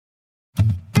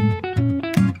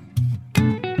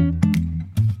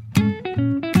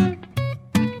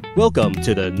Welcome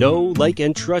to the Know, Like,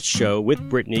 and Trust Show with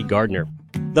Brittany Gardner,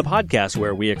 the podcast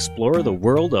where we explore the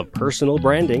world of personal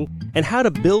branding and how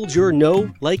to build your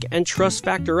know, like, and trust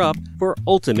factor up for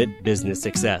ultimate business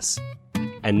success.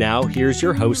 And now, here's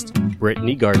your host,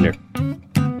 Brittany Gardner.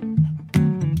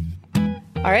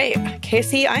 All right,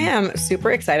 Kaci, I am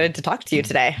super excited to talk to you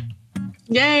today.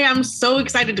 Yay, I'm so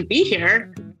excited to be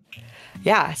here.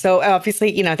 Yeah, so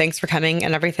obviously, thanks for coming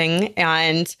and everything.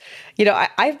 And,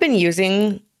 I've been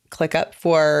using ClickUp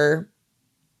for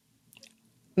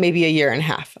maybe a year and a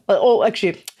half. Oh,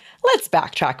 actually, let's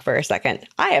backtrack for a second.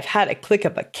 I have had a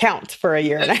ClickUp account for a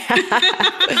year and a half.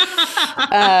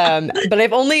 But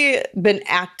I've only been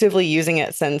actively using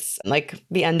it since like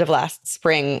the end of last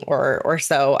spring or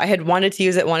so. I had wanted to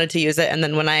use it. And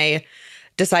then when I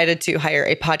decided to hire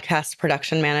a podcast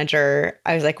production manager,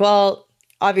 I was like, well,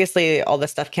 obviously all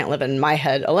this stuff can't live in my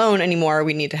head alone anymore.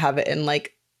 We need to have it in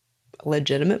like a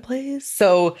legitimate place.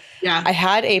 So yeah, I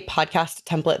had a podcast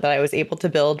template that I was able to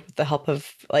build with the help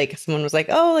of like, someone was like,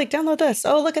 oh, like download this.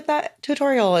 Oh, look at that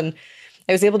tutorial. And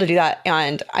I was able to do that.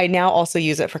 And I now also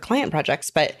use it for client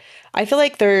projects. But I feel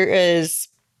like there is,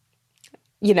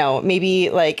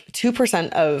 maybe like 2%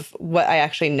 of what I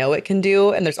actually know it can do.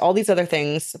 And there's all these other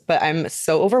things, but I'm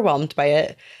so overwhelmed by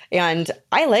it. And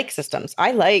I like systems.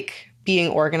 I like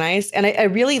being organized. And I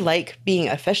really like being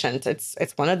efficient. It's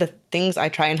one of the things I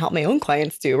try and help my own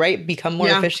clients do, right? Become more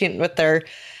efficient with their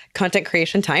content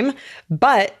creation time.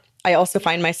 But I also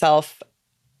find myself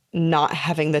not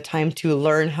having the time to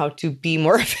learn how to be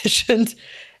more efficient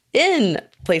in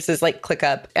places like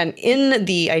ClickUp and in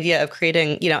the idea of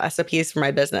creating, SOPs for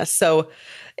my business. So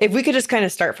if we could just kind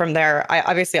of start from there,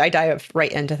 I dive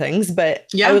right into things, but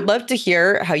I would love to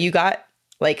hear how you got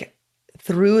like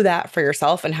through that for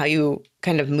yourself and how you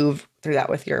kind of move through that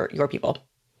with your people.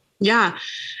 Yeah.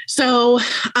 So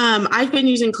I've been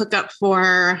using ClickUp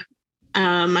for,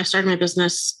 I started my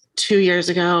business 2 years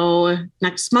ago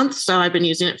next month. So I've been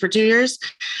using it for 2 years.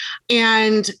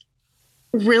 And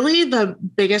really the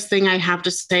biggest thing I have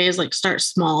to say is like start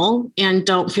small and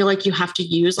don't feel like you have to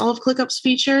use all of ClickUp's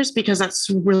features, because that's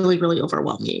really, really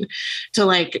overwhelming to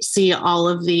like see all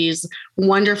of these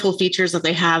wonderful features that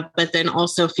they have, but then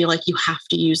also feel like you have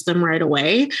to use them right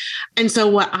away. And so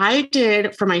what I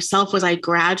did for myself was I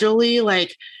gradually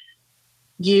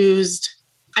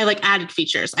added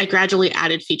features. I gradually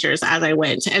added features as I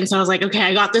went. And so I was like, okay,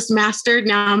 I got this mastered.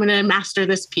 Now I'm going to master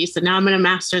this piece. And now I'm going to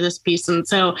master this piece. And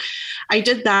so I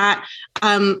did that.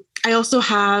 I also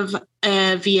have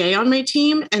a VA on my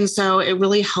team. And so it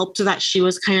really helped that she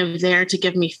was kind of there to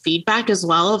give me feedback as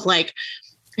well of like,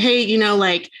 hey,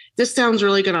 this sounds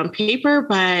really good on paper,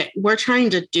 but we're trying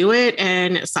to do it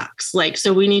and it sucks.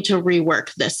 So we need to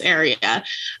rework this area.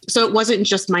 So it wasn't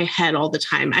just my head all the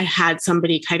time. I had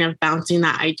somebody kind of bouncing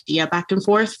that idea back and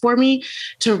forth for me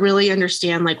to really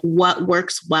understand like what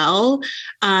works well.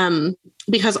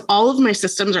 Because all of my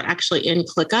systems are actually in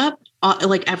ClickUp,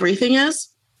 like everything is.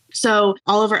 So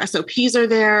all of our SOPs are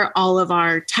there. All of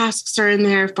our tasks are in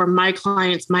there for my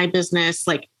clients, my business,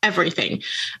 like everything.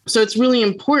 So it's really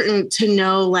important to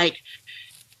know, like,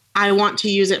 I want to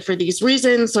use it for these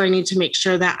reasons. So I need to make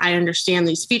sure that I understand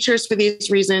these features for these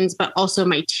reasons, but also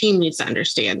my team needs to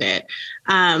understand it.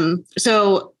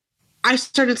 So I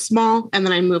started small and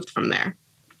then I moved from there.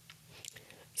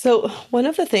 So one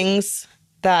of the things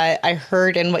that I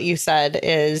heard in what you said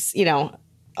is,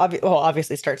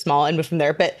 obviously start small and move from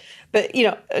there, but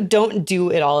don't do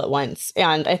it all at once.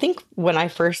 And I think when I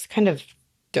first kind of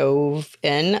dove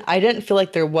in, I didn't feel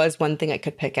like there was one thing I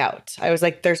could pick out. I was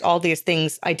like, there's all these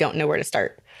things, I don't know where to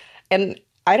start. And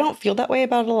I don't feel that way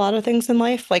about a lot of things in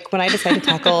life. Like when I decide to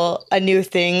tackle a new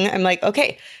thing, I'm like,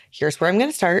 okay, here's where I'm going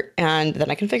to start. And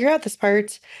then I can figure out this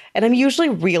part. And I'm usually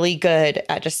really good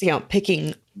at just,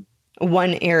 picking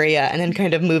one area and then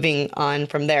kind of moving on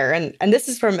from there. And this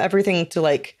is from everything to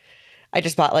like, I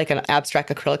just bought like an abstract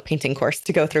acrylic painting course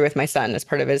to go through with my son as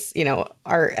part of his,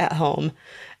 art at home.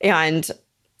 And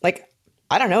like,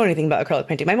 I don't know anything about acrylic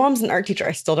painting. My mom's an art teacher.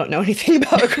 I still don't know anything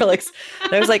about acrylics.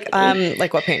 And I was like,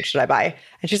 what paint should I buy?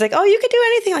 And she's like, oh, you could do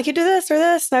anything. Like you do this or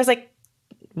this. And I was like,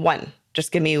 one,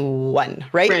 just give me one.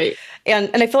 Right.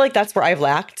 And I feel like that's where I've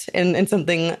lacked in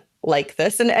something like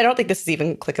this. And I don't think this is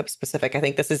even ClickUp specific. I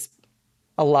think this is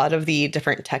a lot of the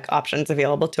different tech options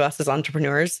available to us as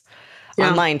entrepreneurs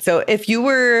online. So if you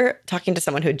were talking to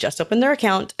someone who just opened their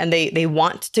account and they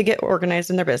want to get organized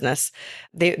in their business,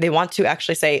 they want to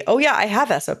actually say, oh yeah, I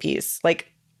have SOPs.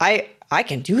 Like I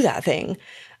can do that thing.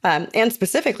 And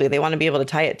specifically, they want to be able to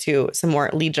tie it to some more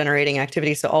lead generating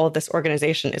activity. So all of this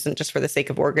organization isn't just for the sake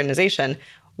of organization.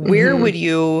 Where would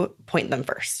you point them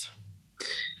first?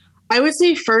 I would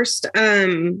say first,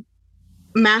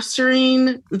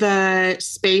 mastering the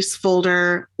space,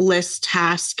 folder, list,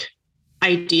 task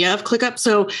idea of ClickUp.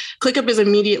 So ClickUp is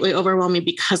immediately overwhelming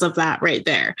because of that right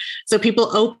there. So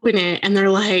people open it and they're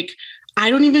like, I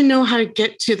don't even know how to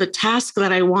get to the task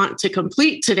that I want to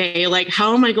complete today. Like,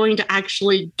 how am I going to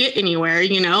actually get anywhere,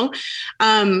 you know?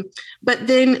 But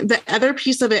then the other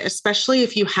piece of it, especially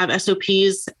if you have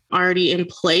SOPs already in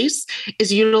place,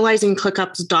 is utilizing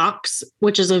ClickUp's docs,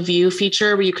 which is a view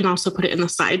feature where you can also put it in the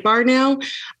sidebar now.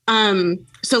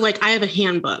 So like I have a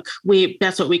handbook.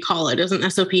 That's what we call it, is an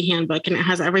SOP handbook, and it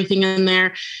has everything in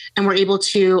there. And we're able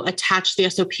to attach the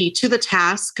SOP to the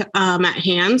task at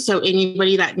hand. So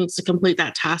anybody that needs to complete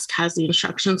that task has the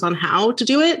instructions on how to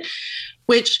do it,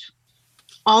 which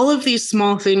all of these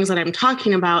small things that I'm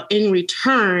talking about in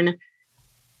return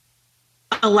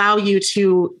allow you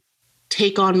to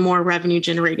take on more revenue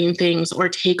generating things or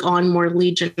take on more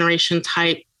lead generation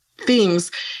type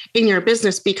things in your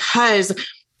business, because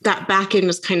that backend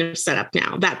is kind of set up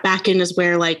now. That backend is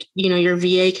where, like, you know, your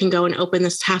VA can go and open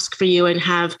this task for you and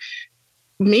have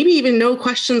maybe even no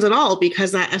questions at all,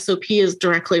 because that SOP is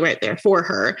directly right there for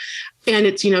her. And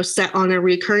it's, you know, set on a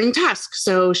recurring task.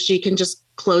 So she can just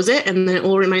close it and then it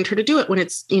will remind her to do it when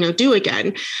it's, you know, due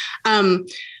again.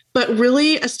 But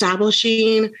really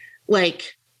establishing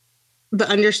like the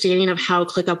understanding of how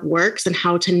ClickUp works and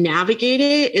how to navigate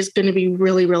it is going to be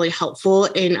really, really helpful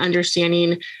in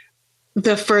understanding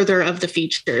the further of the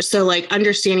features. So like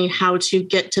understanding how to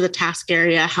get to the task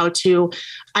area,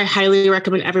 I highly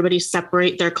recommend everybody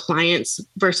separate their clients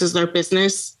versus their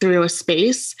business through a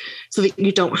space so that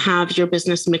you don't have your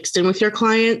business mixed in with your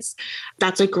clients.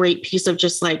 That's a great piece of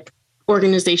just like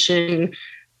organization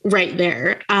right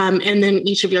there. And then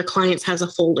each of your clients has a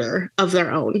folder of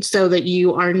their own so that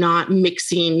you are not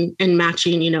mixing and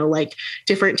matching, you know, like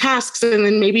different tasks. And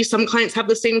then maybe some clients have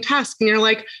the same task and you're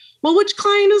like, well, which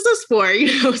client is this for?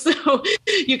 You know, so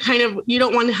you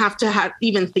don't want to have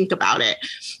even think about it,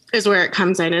 is where it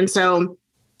comes in. And so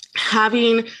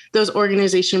having those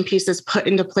organization pieces put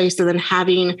into place and then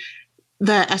having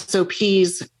the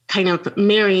SOPs kind of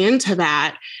marry into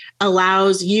that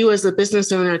allows you as a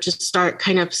business owner to start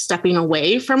kind of stepping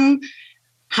away from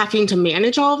having to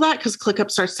manage all of that, because ClickUp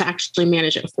starts to actually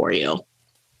manage it for you.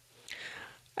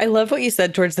 I love what you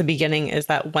said towards the beginning, is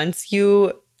that once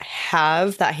you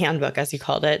have that handbook, as you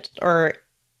called it, or,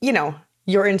 you know,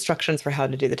 your instructions for how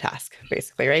to do the task,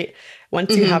 basically, right?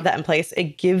 Once you have that in place,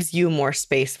 it gives you more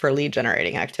space for lead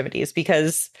generating activities,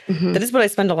 because that is what I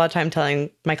spend a lot of time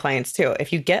telling my clients too.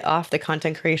 If you get off the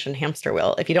content creation hamster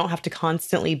wheel, if you don't have to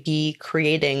constantly be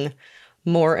creating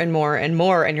more and more and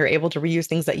more, and you're able to reuse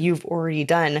things that you've already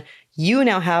done, you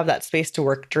now have that space to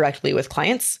work directly with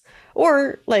clients,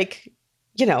 or like,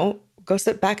 you know, go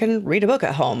sit back and read a book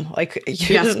at home. Like, it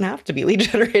doesn't have to be lead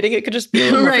generating. It could just be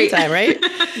a little more free time, right?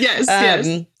 Yes.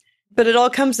 But it all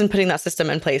comes in putting that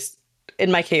system in place.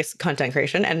 In my case, content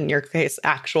creation, and in your case,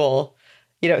 actual,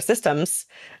 you know, systems.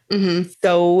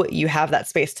 So you have that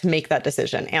space to make that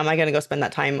decision. Am I going to go spend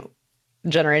that time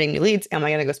generating new leads? Am I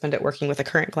going to go spend it working with a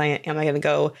current client? Am I going to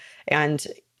go and,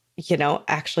 you know,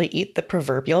 actually eat the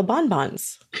proverbial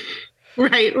bonbons?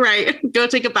 Right. Go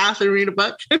take a bath and read a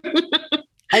book.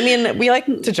 I mean, we like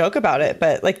to joke about it,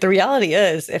 but like the reality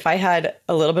is, if I had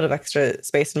a little bit of extra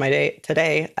space in my day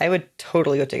today, I would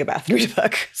totally go take a bath and read a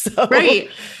book. So Right.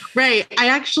 I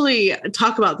actually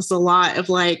talk about this a lot, of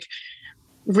like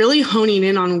really honing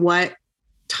in on what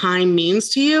time means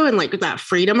to you and like that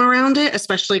freedom around it,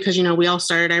 especially because, you know, we all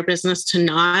started our business to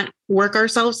not work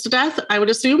ourselves to death, I would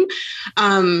assume,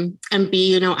 and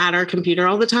be, you know, at our computer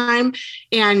all the time.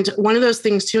 And one of those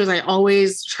things too, is I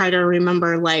always try to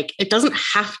remember, like, it doesn't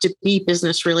have to be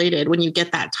business related when you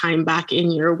get that time back in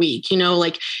your week. You know,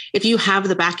 like if you have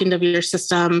the back end of your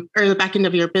system or the back end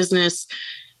of your business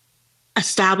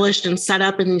established and set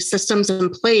up and these systems in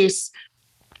place,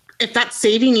 if that's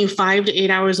saving you 5 to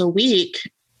 8 hours a week,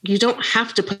 you don't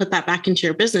have to put that back into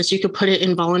your business. You could put it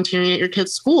in volunteering at your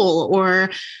kid's school,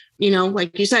 or, you know,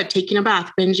 like you said, taking a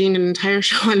bath, binging an entire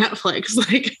show on Netflix.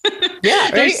 Like,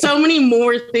 there's so many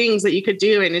more things that you could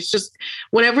do. And it's just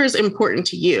whatever is important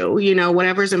to you, you know,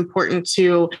 whatever's important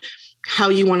to how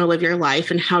you want to live your life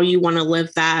and how you want to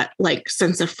live that like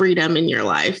sense of freedom in your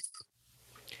life.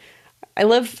 I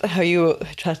love how you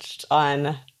touched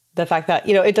on the fact that,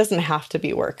 you know, it doesn't have to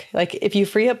be work. Like if you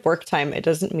free up work time, it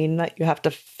doesn't mean that you have to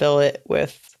fill it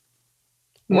with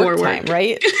more time,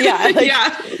 right? Yeah. Like,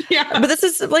 yeah. But this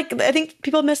is like, I think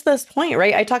people miss this point,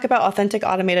 right? I talk about authentic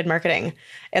automated marketing.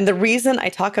 And the reason I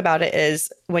talk about it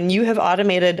is when you have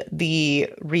automated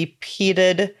the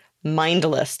repeated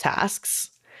mindless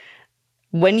tasks,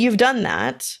 when you've done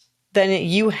that, then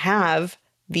you have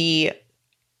the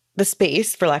the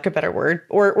space, for lack of a better word,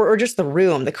 or just the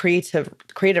room, the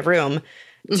creative room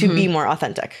to be more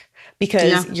authentic,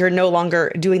 because you're no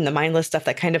longer doing the mindless stuff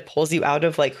that kind of pulls you out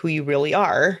of like who you really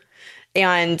are.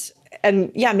 And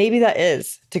yeah, maybe that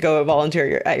is to go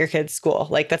volunteer at your kid's school.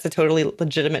 Like that's a totally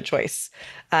legitimate choice.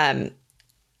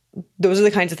 Those are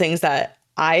the kinds of things that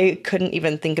I couldn't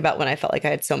even think about when I felt like I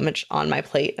had so much on my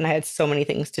plate and I had so many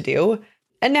things to do.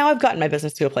 And now I've gotten my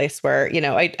business to a place where, I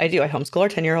homeschool our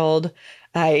 10-year-old.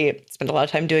 I spend a lot of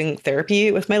time doing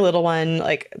therapy with my little one,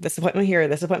 like this appointment here,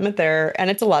 this appointment there. And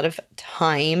it's a lot of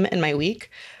time in my week.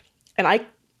 And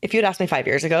if you'd asked me 5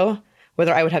 years ago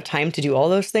whether I would have time to do all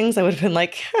those things, I would have been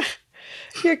like,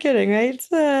 you're kidding, right?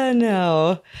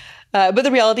 No. But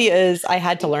the reality is I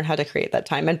had to learn how to create that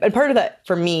time. And part of that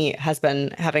for me has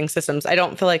been having systems. I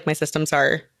don't feel like my systems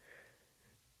are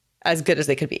as good as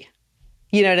they could be.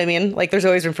 You know what I mean? Like there's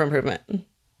always room for improvement.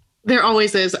 There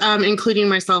always is, including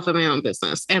myself and my own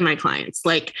business and my clients.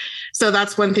 So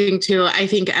that's one thing too. I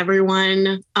think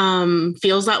everyone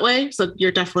feels that way. So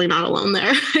you're definitely not alone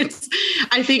there.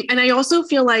 And I also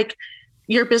feel like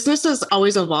your business is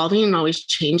always evolving and always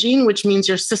changing, which means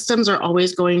your systems are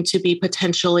always going to be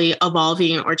potentially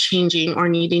evolving or changing or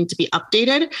needing to be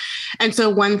updated. And so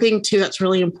one thing too that's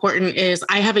really important is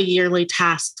I have a yearly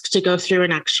task to go through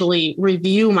and actually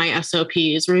review my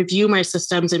SOPs, review my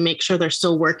systems, and make sure they're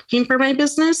still working for my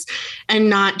business and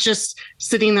not just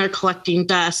sitting there collecting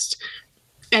dust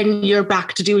and you're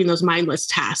back to doing those mindless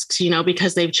tasks,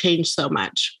 because they've changed so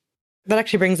much. That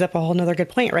actually brings up a whole nother good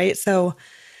point, right? So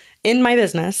in my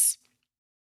business,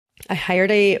 I hired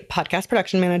a podcast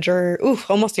production manager,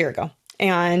 almost a year ago.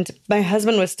 And my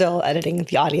husband was still editing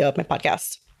the audio of my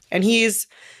podcast. And he's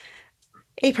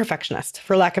a perfectionist,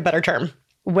 for lack of a better term.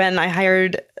 When I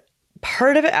hired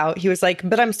part of it out, he was like,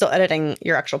 but I'm still editing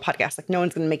your actual podcast. Like, no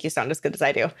one's going to make you sound as good as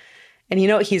I do. And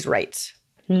he's right.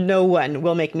 No one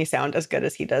will make me sound as good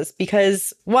as he does.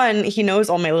 Because one, he knows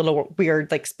all my little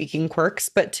weird, like, speaking quirks.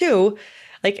 But two,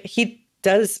 like, he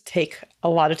does take a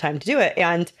lot of time to do it.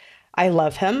 And I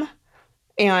love him.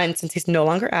 And since he's no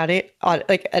longer at it,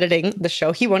 editing the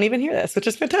show, he won't even hear this, which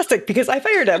is fantastic because I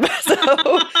fired him.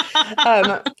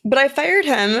 But I fired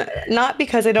him not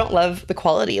because I don't love the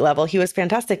quality level. He was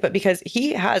fantastic, but because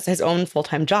he has his own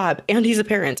full-time job and he's a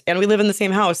parent and we live in the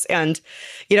same house. And,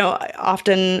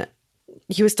 often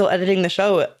he was still editing the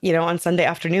show, on Sunday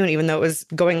afternoon, even though it was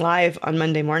going live on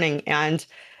Monday morning, and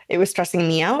it was stressing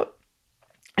me out.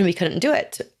 And we couldn't do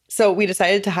it. So we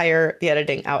decided to hire the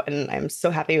editing out, and I'm so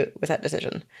happy with that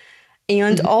decision.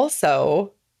 And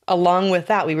also, along with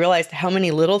that, we realized how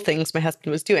many little things my husband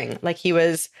was doing. Like he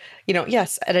was,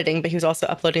 yes, editing, but he was also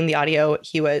uploading the audio.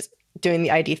 He was doing the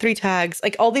ID3 tags,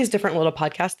 like all these different little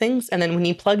podcast things. And then when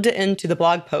he plugged it into the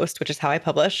blog post, which is how I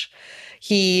publish,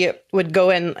 he would go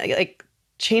in, like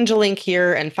change a link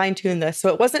here and fine tune this. So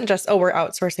it wasn't just, we're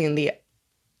outsourcing the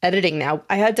editing now.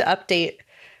 I had to update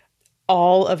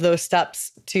all of those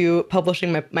steps to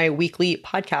publishing my weekly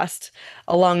podcast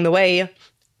along the way,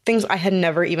 things I had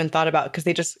never even thought about because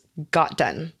they just got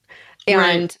done.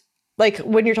 And like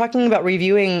when you're talking about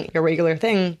reviewing your regular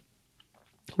thing,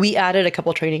 we added a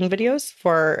couple training videos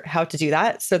for how to do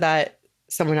that so that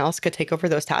someone else could take over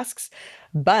those tasks.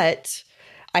 But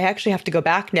I actually have to go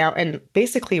back now and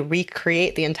basically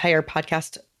recreate the entire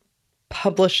podcast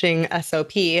publishing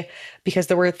SOP because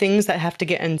there were things that have to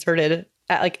get inserted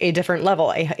at like a different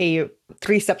level, a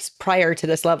 3 steps prior to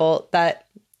this level that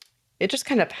it just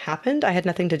kind of happened. I had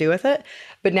nothing to do with it,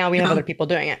 but now we have other people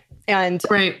doing it. And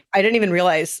I didn't even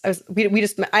realize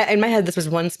in my head, this was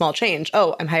one small change.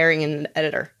 Oh, I'm hiring an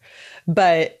editor,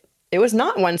 but it was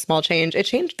not one small change. It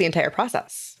changed the entire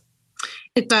process.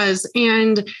 It does.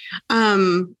 And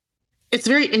it's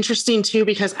very interesting too,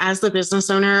 because as the business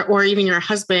owner or even your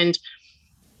husband,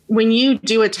 when you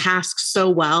do a task so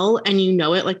well and you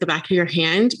know it like the back of your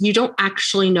hand, you don't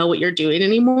actually know what you're doing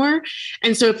anymore.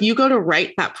 And so if you go to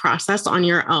write that process on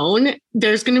your own,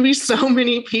 there's going to be so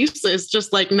many pieces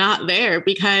just like not there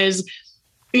because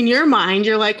in your mind,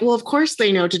 you're like, well, of course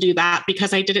they know to do that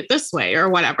because I did it this way or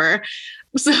whatever.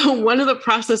 So one of the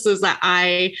processes that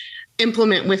I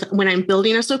implement when I'm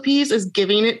building SOPs is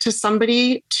giving it to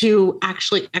somebody to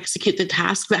actually execute the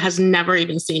task that has never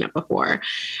even seen it before.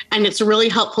 And it's really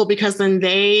helpful because then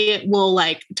they will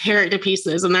like tear it to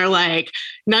pieces and they're like,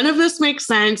 none of this makes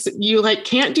sense. You like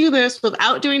can't do this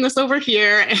without doing this over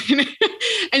here.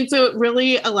 And so it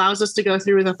really allows us to go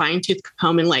through with a fine tooth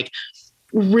comb and like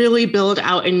really build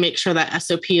out and make sure that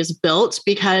SOP is built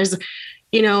because,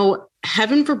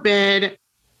 heaven forbid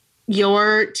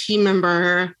your team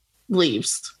member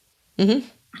leaves. Mm-hmm.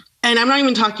 And I'm not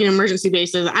even talking emergency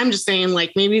basis. I'm just saying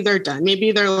like, maybe they're done.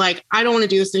 Maybe they're like, I don't want to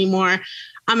do this anymore.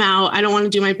 I'm out. I don't want to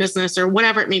do my business or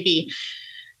whatever it may be.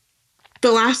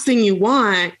 The last thing you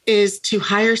want is to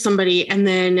hire somebody and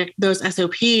then those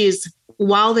SOPs,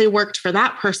 while they worked for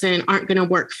that person, aren't going to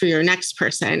work for your next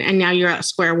person. And now you're at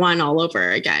square one all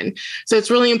over again. So it's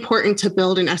really important to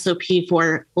build an SOP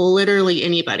for literally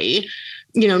anybody,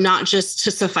 not just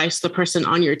to suffice the person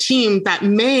on your team that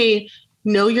may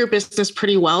know your business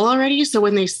pretty well already. So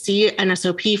when they see an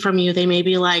SOP from you, they may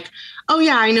be like, oh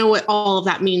yeah, I know what all of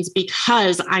that means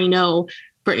because I know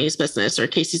Brittany's business or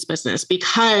Kaci's business,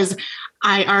 because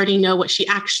I already know what she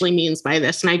actually means by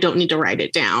this and I don't need to write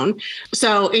it down.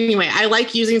 So anyway, I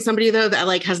like using somebody though that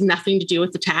like has nothing to do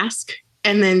with the task.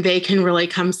 And then they can really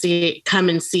come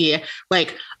and see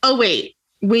like, oh wait,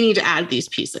 we need to add these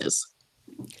pieces.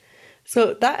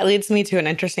 So that leads me to an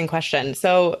interesting question.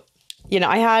 So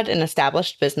I had an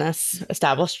established business,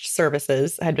 established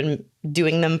services. I had been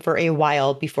doing them for a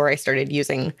while before I started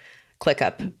using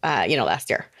ClickUp, last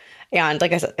year. And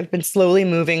like I said, I've been slowly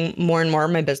moving more and more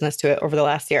of my business to it over the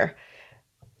last year.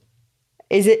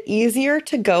 Is it easier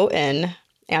to go in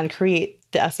and create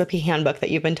the SOP handbook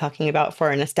that you've been talking about for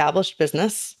an established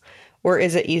business? Or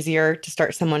is it easier to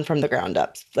start someone from the ground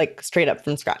up, like straight up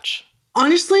from scratch?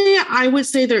 Honestly, I would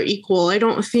say they're equal. I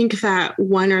don't think that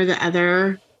one or the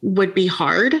other would be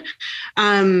hard.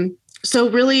 So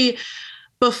really,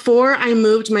 before I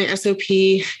moved my SOP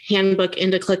handbook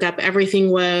into ClickUp,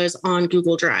 everything was on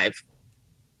Google Drive.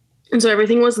 And so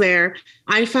everything was there.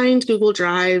 I find Google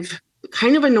Drive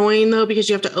kind of annoying though, because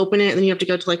you have to open it and then you have to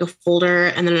go to like a folder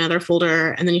and then another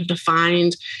folder and then you have to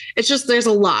find, it's just, there's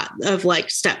a lot of like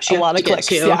steps you have to get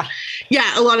to.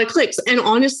 Yeah, a lot of clicks. And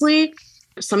honestly,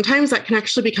 sometimes that can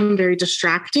actually become very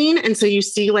distracting. And so you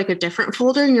see like a different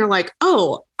folder and you're like,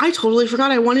 oh, I totally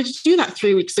forgot I wanted to do that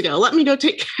 3 weeks ago. Let me go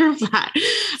take care of that.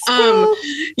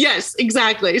 Yes,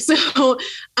 exactly. So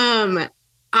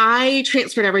I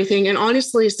transferred everything. And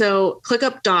honestly, so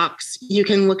ClickUp Docs, you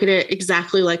can look at it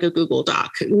exactly like a Google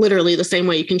Doc, literally the same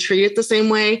way. You can treat it the same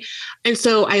way. And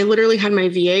so I literally had my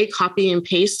VA copy and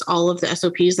paste all of the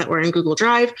SOPs that were in Google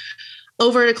Drive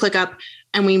over to ClickUp.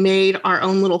 And we made our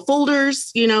own little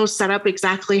folders, set up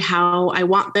exactly how I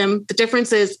want them. The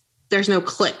difference is there's no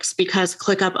clicks because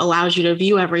ClickUp allows you to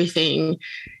view everything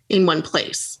in one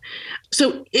place.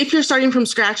 So if you're starting from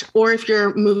scratch or if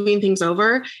you're moving things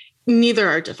over, neither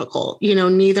are difficult.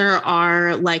 Neither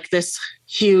are like this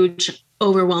huge,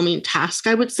 overwhelming task,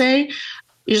 I would say.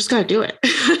 You just got to do it.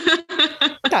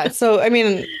 Yeah. So, I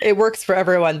mean, it works for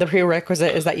everyone. The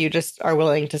prerequisite is that you just are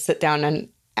willing to sit down and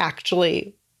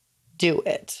actually do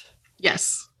it.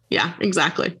 Yes. Yeah,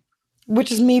 exactly.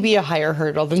 Which is maybe a higher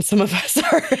hurdle than some of us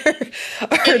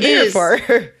are there for.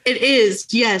 It is.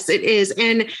 Yes, it is.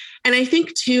 And I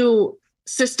think too,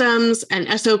 systems and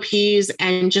SOPs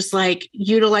and just like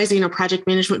utilizing a project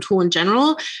management tool in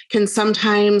general can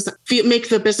sometimes make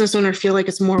the business owner feel like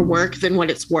it's more work than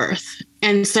what it's worth.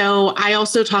 And so I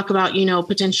also talk about,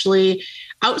 potentially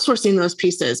outsourcing those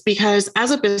pieces, because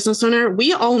as a business owner,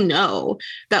 we all know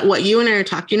that what you and I are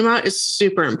talking about is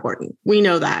super important. We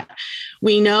know that.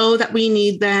 We know that we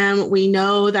need them. We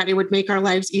know that it would make our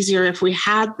lives easier if we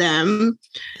had them.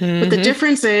 Mm-hmm. But the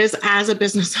difference is, as a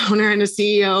business owner and a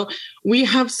CEO, we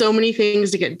have so many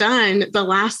things to get done. The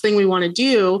last thing we want to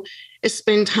do is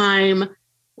spend time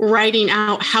writing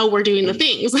out how we're doing the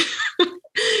things.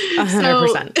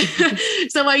 100%.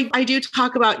 So I do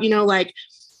talk about, like,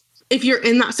 if you're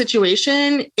in that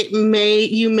situation,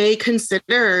 you may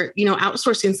consider,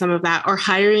 outsourcing some of that or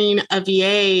hiring a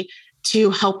VA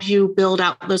to help you build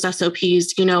out those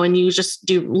SOPs, and you just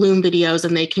do Loom videos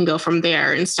and they can go from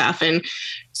there and stuff. And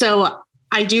so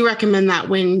I do recommend that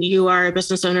when you are a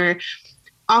business owner.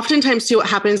 Oftentimes too, what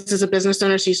happens as a business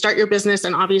owner, so you start your business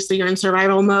and obviously you're in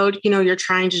survival mode, you're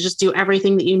trying to just do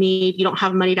everything that you need. You don't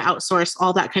have money to outsource,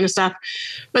 all that kind of stuff.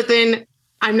 But then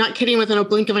I'm not kidding, within a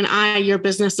blink of an eye, your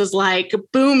business is like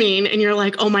booming and you're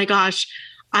like, oh my gosh,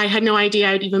 I had no idea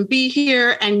I'd even be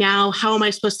here. And now how am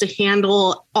I supposed to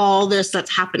handle all this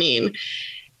that's happening?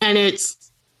 And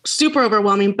it's super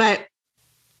overwhelming. But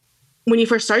when you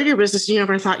first started your business, you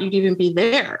never thought you'd even be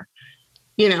there,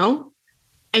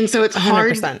 And so it's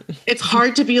hard. 100%. It's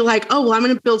hard to be like, oh, well, I'm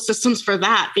going to build systems for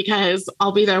that because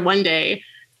I'll be there one day.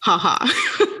 Ha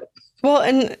ha. Well,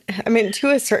 and I mean, to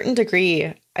a certain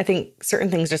degree, I think certain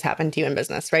things just happen to you in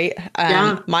business, right?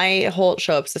 My whole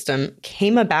show up system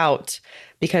came about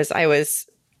because I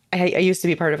used to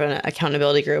be part of an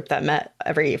accountability group that met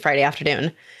every Friday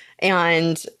afternoon.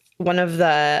 And one of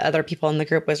the other people in the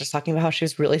group was just talking about how she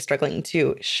was really struggling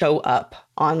to show up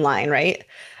online, right?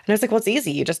 And I was like, well, it's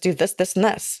easy. You just do this, this, and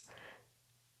this.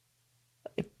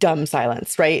 dumb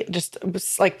silence, right? Just it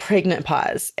was like pregnant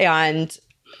pause. And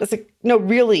it's like, no,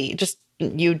 really, just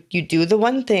you do the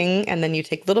one thing and then you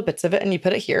take little bits of it and you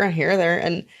put it here and here, there.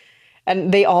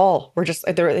 And they all were just,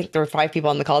 there were 5 people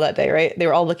on the call that day, right? They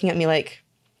were all looking at me like,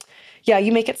 yeah,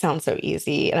 you make it sound so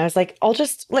easy. And I was like,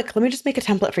 let me just make a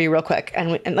template for you real quick.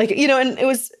 And like, and it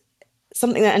was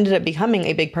something that ended up becoming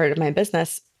a big part of my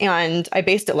business. And I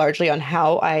based it largely on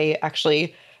how I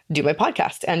actually do my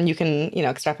podcast. And you can,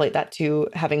 extrapolate that to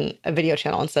having a video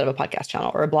channel instead of a podcast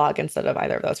channel, or a blog instead of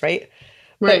either of those, right?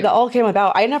 But that all came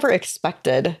about. I never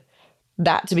expected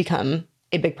that to become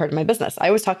a big part of my business. I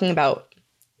was talking about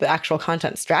the actual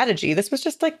content strategy. This was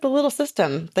just like the little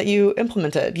system that you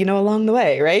implemented, along the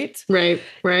way, right? Right.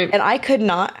 And I could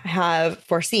not have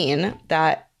foreseen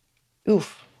that,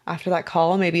 after that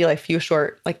call, maybe like 3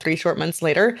 short months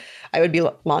later, I would be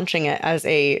launching it as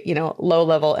a, low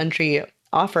level entry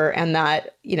offer, and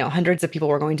that, hundreds of people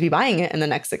were going to be buying it in the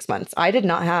next 6 months. I did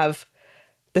not have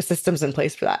the systems in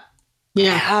place for that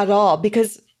at all,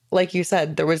 because like you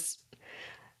said, there was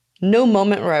no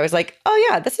moment where I was like, oh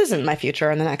yeah, this isn't my future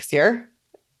in the next year.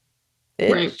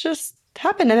 It just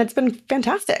happened, and it's been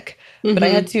fantastic. Mm-hmm. But I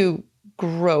had to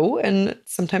grow in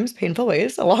sometimes painful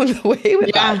ways along the way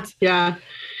with that. Yeah.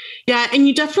 And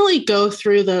you definitely go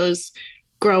through those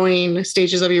growing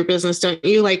stages of your business, don't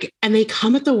you? Like, and they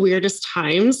come at the weirdest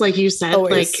times, like you said.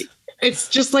 Always. Like, it's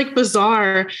just like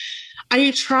bizarre.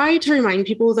 I try to remind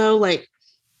people though, like,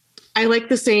 I like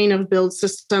the saying of build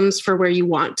systems for where you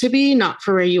want to be, not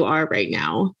for where you are right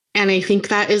now. And I think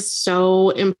that is so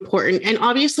important. And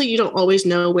obviously you don't always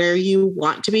know where you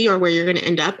want to be or where you're going to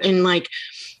end up. And like,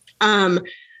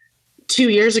 2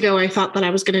 years ago, I thought that I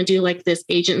was going to do like this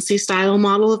agency style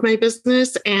model of my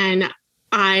business. And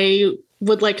I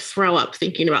would like throw up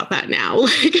thinking about that now.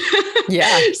 Like,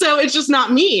 yeah. So it's just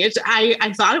not me.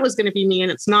 I thought it was going to be me, and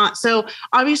it's not. So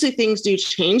obviously things do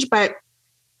change, but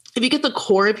if you get the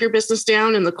core of your business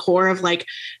down and the core of like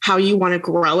how you want to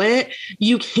grow it,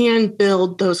 you can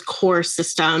build those core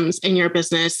systems in your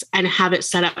business and have it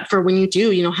set up for when you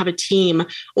do, have a team,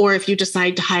 or if you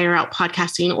decide to hire out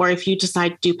podcasting, or if you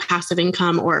decide to do passive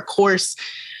income or a course.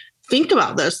 Think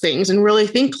about those things and really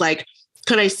think like,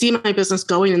 could I see my business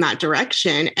going in that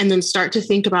direction? And then start to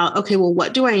think about, okay, well,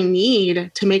 what do I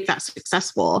need to make that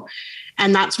successful?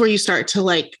 And that's where you start to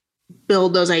like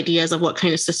build those ideas of what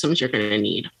kind of systems you're going to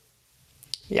need.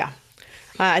 Yeah.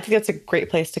 I think that's a great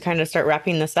place to kind of start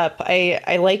wrapping this up.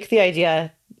 I like the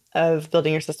idea of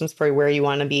building your systems for where you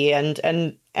want to be,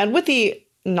 and with the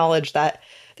knowledge that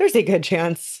there's a good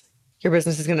chance your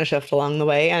business is going to shift along the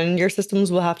way, and your systems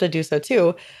will have to do so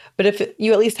too. But if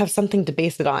you at least have something to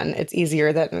base it on, it's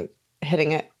easier than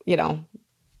hitting it,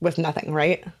 with nothing,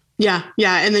 right? Yeah.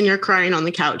 And then you're crying on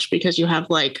the couch because you have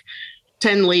like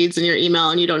 10 leads in your email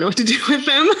and you don't know what to do with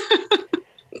them.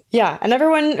 Yeah. And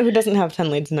everyone who doesn't have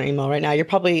 10 leads in their email right now, you're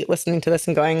probably listening to this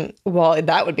and going, well,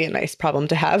 that would be a nice problem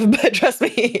to have. But trust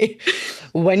me,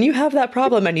 when you have that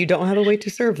problem and you don't have a way to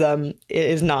serve them, it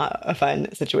is not a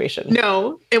fun situation.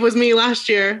 No, it was me last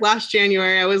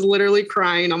January. I was literally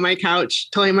crying on my couch,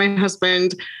 telling my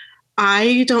husband,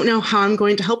 I don't know how I'm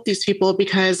going to help these people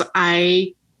because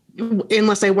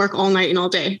unless I work all night and all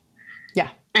day. Yeah.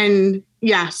 And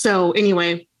yeah. So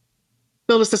anyway,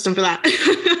 build a system for that.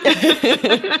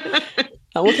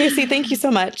 Well, Kaci, thank you so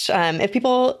much. If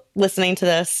people listening to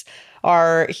this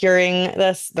are hearing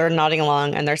this, they're nodding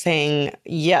along and they're saying,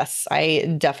 yes,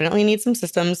 I definitely need some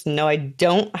systems. No, I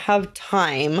don't have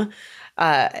time.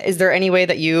 Is there any way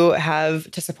that you have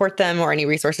to support them, or any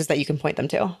resources that you can point them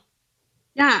to?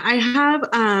 Yeah, I have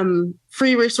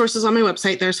free resources on my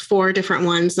website. There's 4 different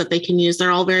ones that they can use.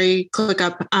 They're all very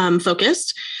ClickUp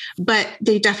focused, but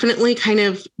they definitely kind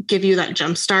of give you that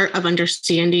jumpstart of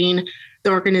understanding the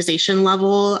organization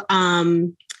level,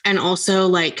 and also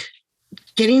like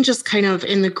getting just kind of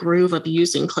in the groove of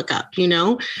using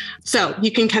ClickUp, So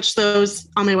you can catch those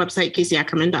on my website,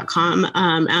 KaciAckerman.com,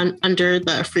 and under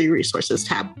the free resources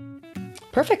tab.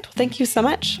 Perfect. Thank you so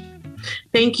much.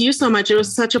 Thank you so much. It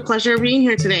was such a pleasure being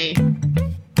here today.